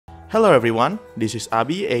Hello everyone, this is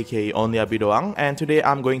Abi aka onlyabidoang, and today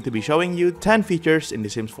I'm going to be showing you 10 features in the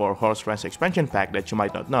Sims 4 Horse Ranch expansion pack that you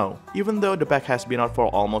might not know, even though the pack has been out for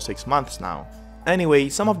almost 6 months now. Anyway,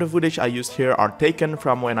 some of the footage I used here are taken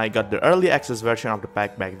from when I got the early access version of the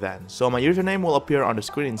pack back then, so my username will appear on the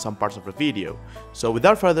screen in some parts of the video. So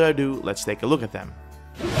without further ado, let's take a look at them.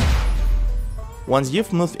 Once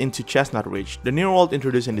you've moved into Chestnut Ridge, the new world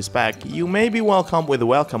introduced in this pack, you may be welcomed with a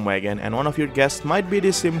welcome wagon, and one of your guests might be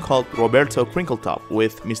this sim called Roberto Crinkletop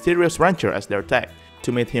with Mysterious Rancher as their tag.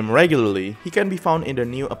 To meet him regularly, he can be found in the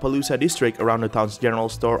new Appaloosa district around the town's general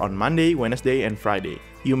store on Monday, Wednesday, and Friday.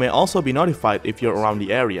 You may also be notified if you're around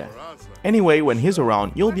the area. Anyway, when he's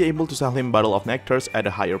around, you'll be able to sell him a bottle of nectars at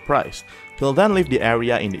a higher price. He'll then leave the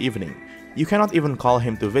area in the evening. You cannot even call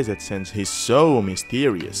him to visit since he's so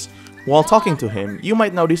mysterious. While talking to him, you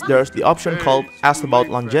might notice there's the option called Ask About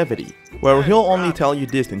Longevity, where he'll only tell you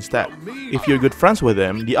this instead. If you're good friends with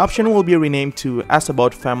him, the option will be renamed to Ask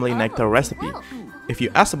About Family Nectar Recipe. If you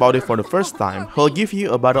ask about it for the first time, he'll give you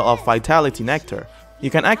a bottle of Vitality Nectar. You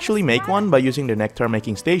can actually make one by using the nectar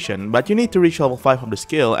making station, but you need to reach level 5 of the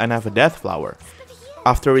skill and have a death flower.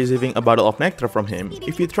 After receiving a bottle of nectar from him,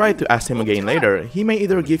 if you try to ask him again later, he may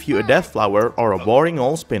either give you a death flower or a boring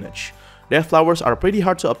old spinach. Death flowers are pretty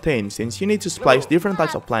hard to obtain since you need to splice different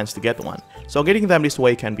types of plants to get one, so getting them this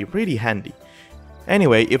way can be pretty handy.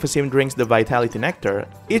 Anyway, if a sim drinks the Vitality Nectar,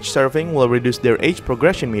 each serving will reduce their age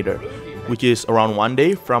progression meter, which is around 1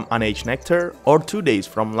 day from unaged nectar or 2 days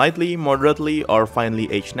from lightly, moderately, or finely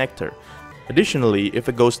aged nectar. Additionally, if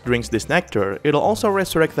a ghost drinks this nectar, it'll also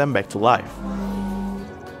resurrect them back to life.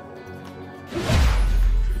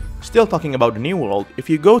 Still talking about the new world, if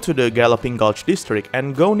you go to the Galloping Gulch district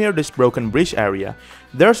and go near this broken bridge area,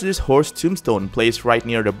 there's this horse tombstone placed right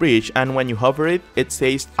near the bridge, and when you hover it, it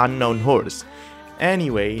says Unknown Horse.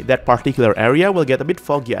 Anyway, that particular area will get a bit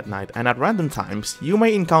foggy at night, and at random times, you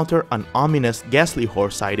may encounter an ominous ghastly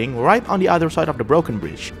horse sighting right on the other side of the broken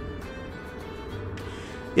bridge.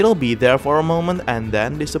 It'll be there for a moment and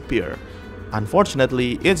then disappear.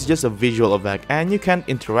 Unfortunately, it's just a visual effect and you can't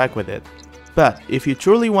interact with it. But if you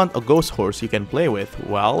truly want a ghost horse you can play with,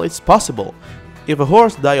 well, it's possible. If a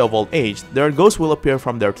horse dies of old age, their ghosts will appear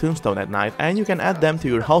from their tombstone at night and you can add them to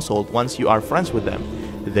your household once you are friends with them.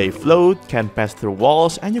 They float, can pass through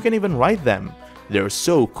walls, and you can even ride them. They're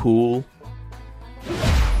so cool.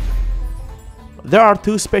 There are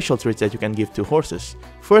 2 special treats that you can give to horses.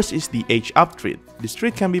 First is the Age Up treat. This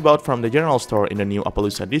treat can be bought from the general store in the new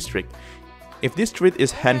Appaloosa district. If this treat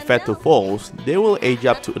is hand-fed to foals, they will age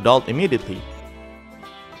up to adult immediately.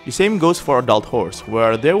 The same goes for adult horse,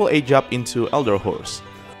 where they will age up into elder horse.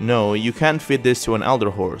 No, you can't feed this to an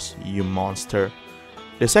elder horse, you monster.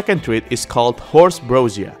 The second treat is called Horse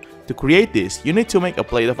Ambrosia. To create this, you need to make a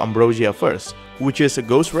plate of ambrosia first, which is a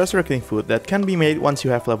ghost resurrecting food that can be made once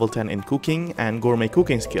you have level 10 in cooking and gourmet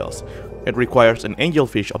cooking skills. It requires an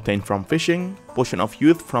angelfish obtained from fishing, potion of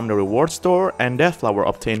youth from the reward store, and death flower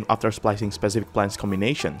obtained after splicing specific plants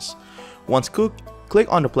combinations. Once cooked, click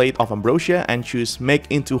on the plate of ambrosia and choose Make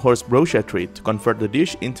into Horse Ambrosia treat to convert the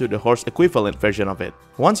dish into the horse equivalent version of it.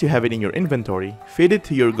 Once you have it in your inventory, feed it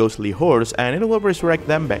to your ghostly horse and it will resurrect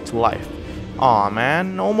them back to life. Aw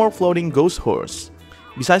man, no more floating ghost horse.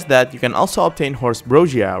 Besides that, you can also obtain Horse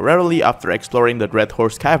Ambrosia rarely after exploring the Dread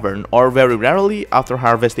Horse Cavern or very rarely after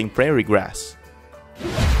harvesting prairie grass.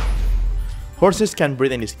 Horses can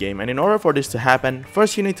breed in this game, and in order for this to happen,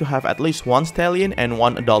 first you need to have at least 1 stallion and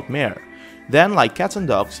 1 adult mare. Then, like cats and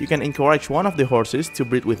dogs, you can encourage one of the horses to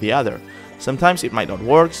breed with the other. Sometimes it might not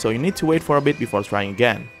work, so you need to wait for a bit before trying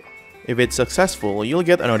again. If it's successful, you'll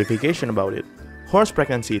get a notification about it. Horse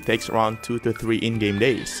pregnancy takes around 2 to 3 in-game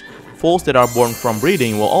days. Foals that are born from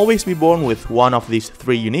breeding will always be born with one of these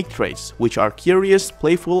 3 unique traits, which are curious,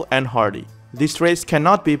 playful, and hardy. These traits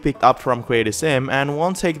cannot be picked up from Create a Sim and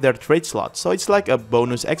won't take their trait slot, so it's like a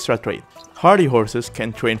bonus extra trait. Hardy horses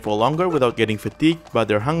can train for longer without getting fatigued, but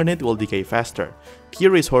their hunger need will decay faster.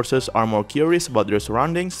 Curious horses are more curious about their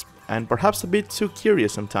surroundings, and perhaps a bit too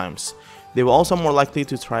curious sometimes. They will also more likely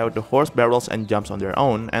to try out the horse barrels and jumps on their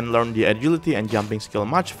own and learn the agility and jumping skill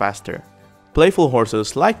much faster. Playful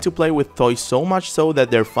horses like to play with toys so much so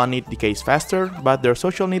that their fun need decays faster, but their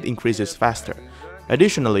social need increases faster.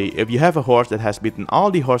 Additionally, if you have a horse that has beaten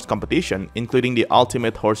all the horse competition, including the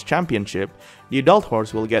Ultimate Horse Championship, the adult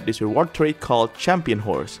horse will get this reward trait called Champion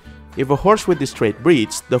Horse. If a horse with this trait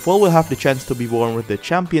breeds, the foal will have the chance to be born with the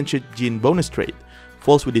Championship Gene bonus trait.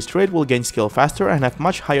 Foals with this trait will gain skill faster and have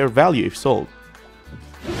much higher value if sold.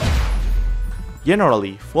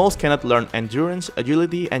 Generally, foals cannot learn endurance,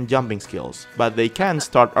 agility, and jumping skills, but they can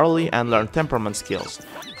start early and learn temperament skills.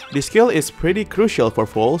 This skill is pretty crucial for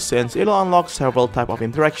foals since it'll unlock several types of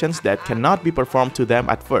interactions that cannot be performed to them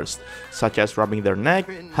at first, such as rubbing their neck,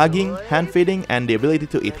 hugging, hand feeding, and the ability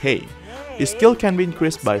to eat hay. This skill can be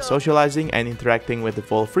increased by socializing and interacting with the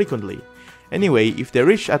foal frequently. Anyway, if they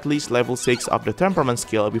reach at least level 6 of the temperament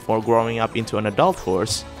skill before growing up into an adult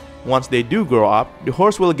horse, once they do grow up, the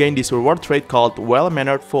horse will gain this reward trait called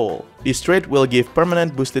well-mannered foal. This trait will give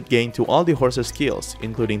permanent boosted gain to all the horse's skills,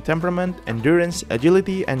 including temperament, endurance,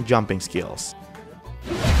 agility, and jumping skills.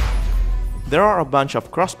 There are a bunch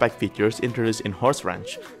of cross-pack features introduced in Horse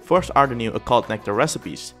Ranch. First are the new occult nectar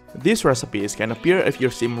recipes. These recipes can appear if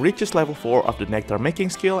your sim reaches level 4 of the nectar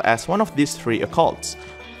making skill as one of these 3 occults.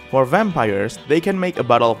 For vampires, they can make a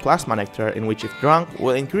bottle of plasma nectar in which if drunk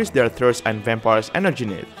will increase their thirst and vampire's energy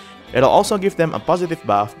need. It'll also give them a positive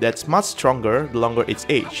buff that's much stronger the longer it's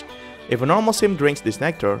aged. If a normal sim drinks this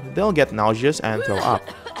nectar, they'll get nauseous and throw up.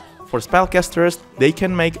 For spellcasters, they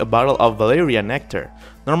can make a bottle of Valeria nectar.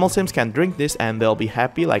 Normal sims can drink this and they'll be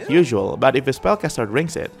happy like usual, but if a spellcaster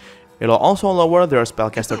drinks it, it'll also lower their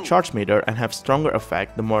spellcaster charge meter and have stronger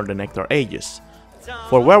effect the more the nectar ages.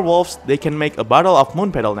 For werewolves, they can make a bottle of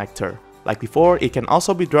moon petal nectar. Like before, it can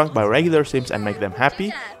also be drunk by regular sims and make them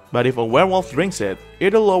happy, but if a werewolf drinks it,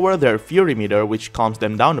 it'll lower their fury meter, which calms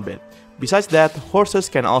them down a bit. Besides that, horses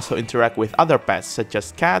can also interact with other pets such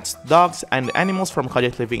as cats, dogs, and animals from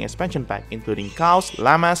Cottage Living expansion pack, including cows,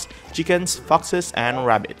 llamas, chickens, foxes, and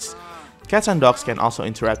rabbits. Cats and dogs can also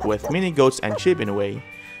interact with mini goats and sheep in a way.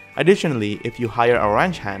 Additionally, if you hire a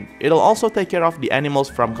ranch hand, it'll also take care of the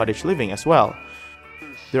animals from Cottage Living as well.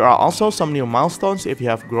 There are also some new milestones if you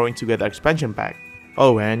have Growing Together expansion pack.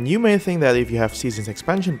 Oh, and you may think that if you have Seasons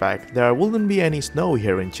expansion pack, there wouldn't be any snow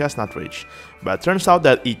here in Chestnut Ridge, but turns out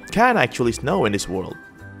that it can actually snow in this world.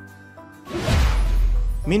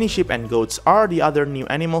 Mini sheep and goats are the other new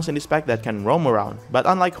animals in this pack that can roam around, but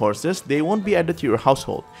unlike horses, they won't be added to your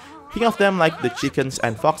household. Think of them like the chickens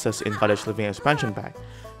and foxes in Cottage Living expansion pack.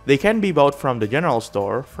 They can be bought from the general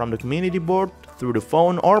store, from the community board, through the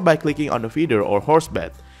phone, or by clicking on the feeder or horse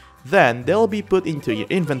bed. Then they'll be put into your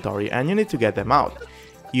inventory and you need to get them out.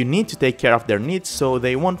 You need to take care of their needs so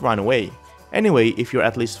they won't run away. Anyway, if you're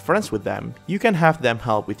at least friends with them, you can have them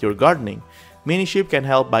help with your gardening. Mini sheep can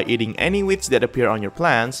help by eating any weeds that appear on your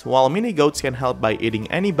plants, while mini goats can help by eating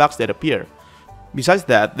any bugs that appear. Besides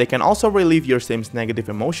that, they can also relieve your sim's negative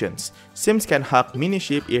emotions. Sims can hug mini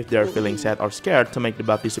sheep if they're feeling sad or scared to make the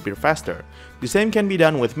buff disappear faster. The same can be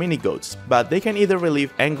done with mini goats, but they can either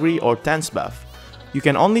relieve angry or tense buff. You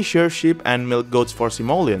can only shear sheep and milk goats for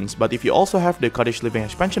simoleons, but if you also have the Cottage Living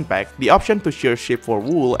expansion pack, the option to shear sheep for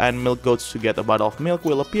wool and milk goats to get a bottle of milk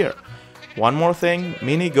will appear. One more thing,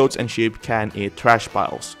 mini goats and sheep can eat trash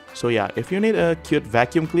piles. So yeah, if you need a cute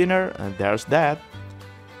vacuum cleaner, there's that.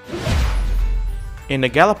 In the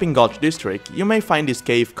Galloping Gulch district, you may find this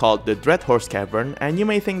cave called the Dreadhorse Cavern, and you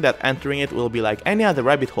may think that entering it will be like any other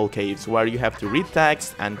rabbit hole caves where you have to read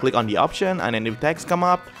text and click on the option and then the text come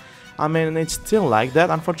up. I mean, it's still like that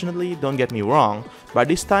unfortunately, don't get me wrong, but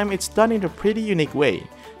this time it's done in a pretty unique way.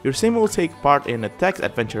 Your sim will take part in a text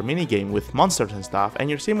adventure minigame with monsters and stuff, and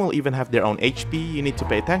your sim will even have their own HP you need to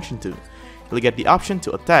pay attention to. You'll get the option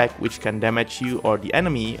to attack, which can damage you or the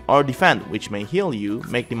enemy, or defend, which may heal you,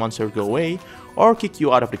 make the monster go away, or kick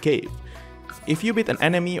you out of the cave. If you beat an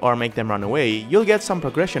enemy or make them run away, you'll get some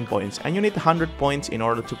progression points, and you need 100 points in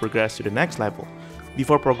order to progress to the next level.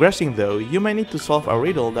 Before progressing though, you may need to solve a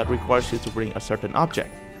riddle that requires you to bring a certain object.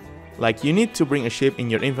 Like you need to bring a sheep in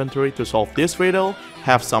your inventory to solve this riddle,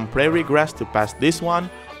 have some prairie grass to pass this one,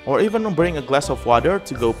 or even bring a glass of water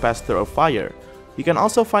to go past through a fire. You can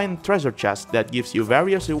also find treasure chests that gives you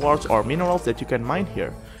various rewards or minerals that you can mine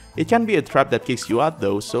here. It can be a trap that kicks you out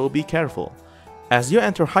though, so be careful. As you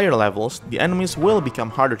enter higher levels, the enemies will become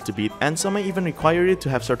harder to beat, and some may even require you to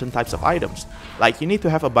have certain types of items, like you need to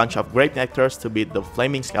have a bunch of grape nectars to beat the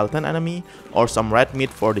flaming skeleton enemy, or some red meat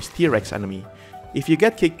for this T-Rex enemy. If you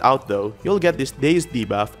get kicked out though, you'll get this dazed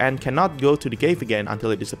debuff and cannot go to the cave again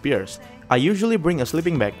until it disappears. I usually bring a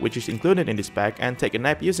sleeping bag which is included in this pack and take a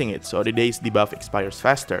nap using it so the dazed debuff expires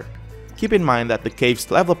faster. Keep in mind that the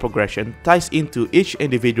cave's level progression ties into each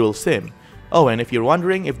individual sim. Oh, and if you're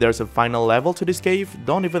wondering if there's a final level to this cave,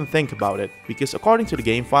 don't even think about it, because according to the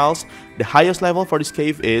game files, the highest level for this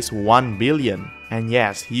cave is 1 billion. And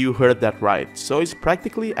yes, you heard that right, so it's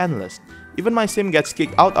practically endless. Even my sim gets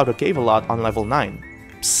kicked out of the cave a lot on level 9.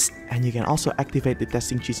 Psst, and you can also activate the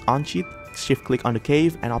testing cheese on cheat, shift click on the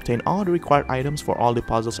cave and obtain all the required items for all the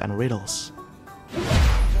puzzles and riddles.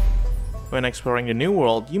 When exploring the new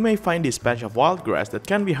world, you may find this patch of wild grass that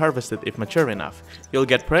can be harvested if mature enough. You'll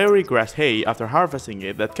get prairie grass hay after harvesting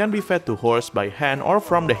it that can be fed to horse by hand or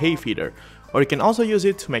from the hay feeder, or you can also use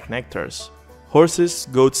it to make nectars. Horses,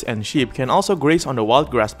 goats, and sheep can also graze on the wild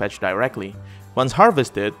grass patch directly. Once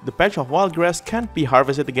harvested, the patch of wild grass can't be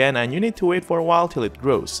harvested again and you need to wait for a while till it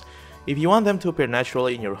grows. If you want them to appear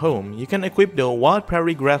naturally in your home, you can equip the Wild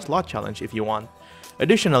Prairie Grass Lot Challenge if you want.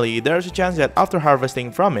 Additionally, there is a chance that after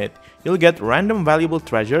harvesting from it, you'll get random valuable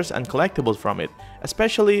treasures and collectibles from it,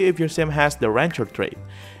 especially if your sim has the Rancher trait.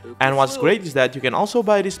 And what's great is that you can also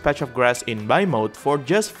buy this patch of grass in buy mode for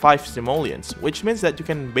just 5 simoleons, which means that you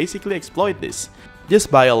can basically exploit this. Just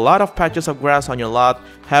buy a lot of patches of grass on your lot,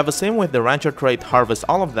 have a sim with the Rancher trait harvest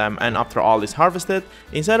all of them, and after all is harvested,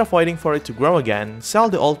 instead of waiting for it to grow again, sell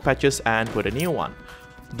the old patches and put a new one.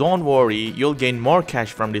 Don't worry, you'll gain more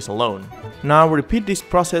cash from this alone. Now repeat this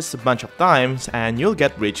process a bunch of times and you'll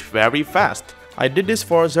get rich very fast. I did this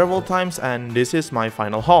for several times and this is my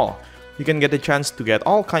final haul. You can get the chance to get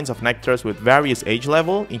all kinds of nectars with various age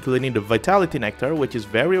level, including the Vitality Nectar, which is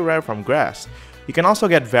very rare from grass. You can also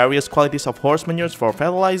get various qualities of horse manures for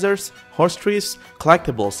fertilizers, horse trees,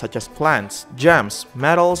 collectibles such as plants, gems,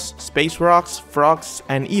 metals, space rocks, frogs,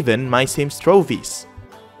 and even my sim's trophies.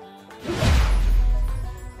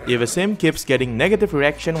 If a sim keeps getting negative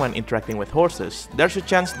reaction when interacting with horses, there's a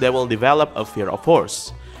chance they will develop a fear of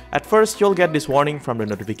horse. At first, you'll get this warning from the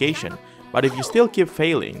notification, but if you still keep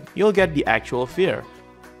failing, you'll get the actual fear.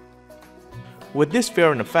 With this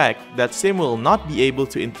fear in effect, that sim will not be able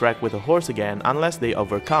to interact with a horse again unless they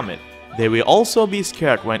overcome it. They will also be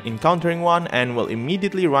scared when encountering one and will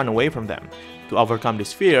immediately run away from them. To overcome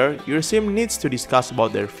this fear, your sim needs to discuss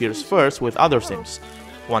about their fears first with other sims.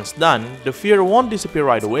 Once done, the fear won't disappear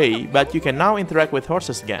right away, but you can now interact with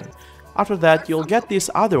horses again. After that, you'll get this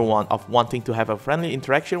other one of wanting to have a friendly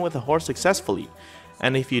interaction with a horse successfully.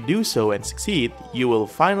 And if you do so and succeed, you will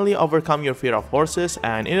finally overcome your fear of horses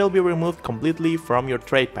and it'll be removed completely from your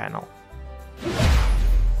trait panel.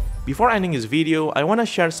 Before ending this video, I want to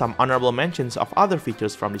share some honorable mentions of other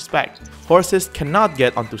features from this pack. Horses cannot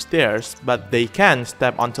get onto stairs, but they can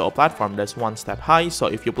step onto a platform that's one step high, so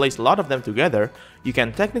if you place a lot of them together, you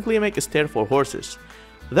can technically make a stair for horses.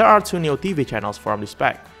 There are 2 new TV channels from this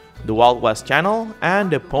pack, the Wild West channel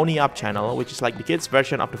and the Pony Up channel, which is like the kids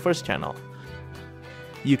version of the first channel.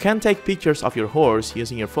 You can take pictures of your horse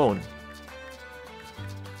using your phone.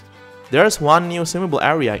 There's one new swimmable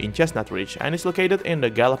area in Chestnut Ridge and it's located in the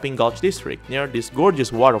Galloping Gulch district near this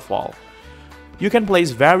gorgeous waterfall. You can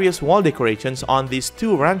place various wall decorations on these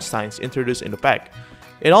 2 ranch signs introduced in the pack.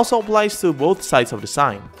 It also applies to both sides of the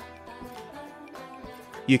sign.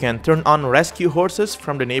 You can turn on rescue horses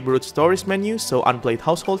from the neighborhood stories menu so unplayed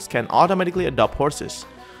households can automatically adopt horses.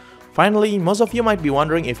 Finally, most of you might be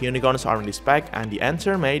wondering if unicorns are in this pack and the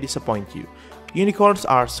answer may disappoint you. Unicorns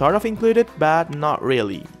are sort of included, but not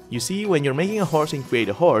really. You see, when you're making a horse in Create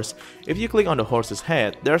a Horse, if you click on the horse's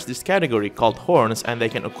head, there's this category called horns and they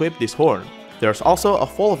can equip this horn. There's also a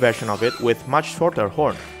full version of it with much shorter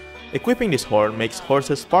horn. Equipping this horn makes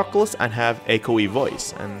horses sparkles and have echoey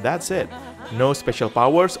voice, and that's it. No special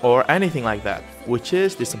powers or anything like that, which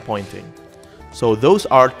is disappointing. So those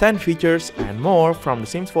are 10 features and more from the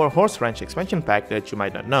Sims 4 Horse Ranch expansion pack that you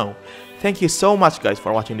might not know. Thank you so much guys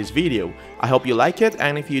for watching this video. I hope you like it,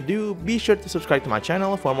 and if you do, be sure to subscribe to my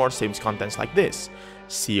channel for more Sims contents like this.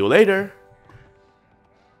 See you later!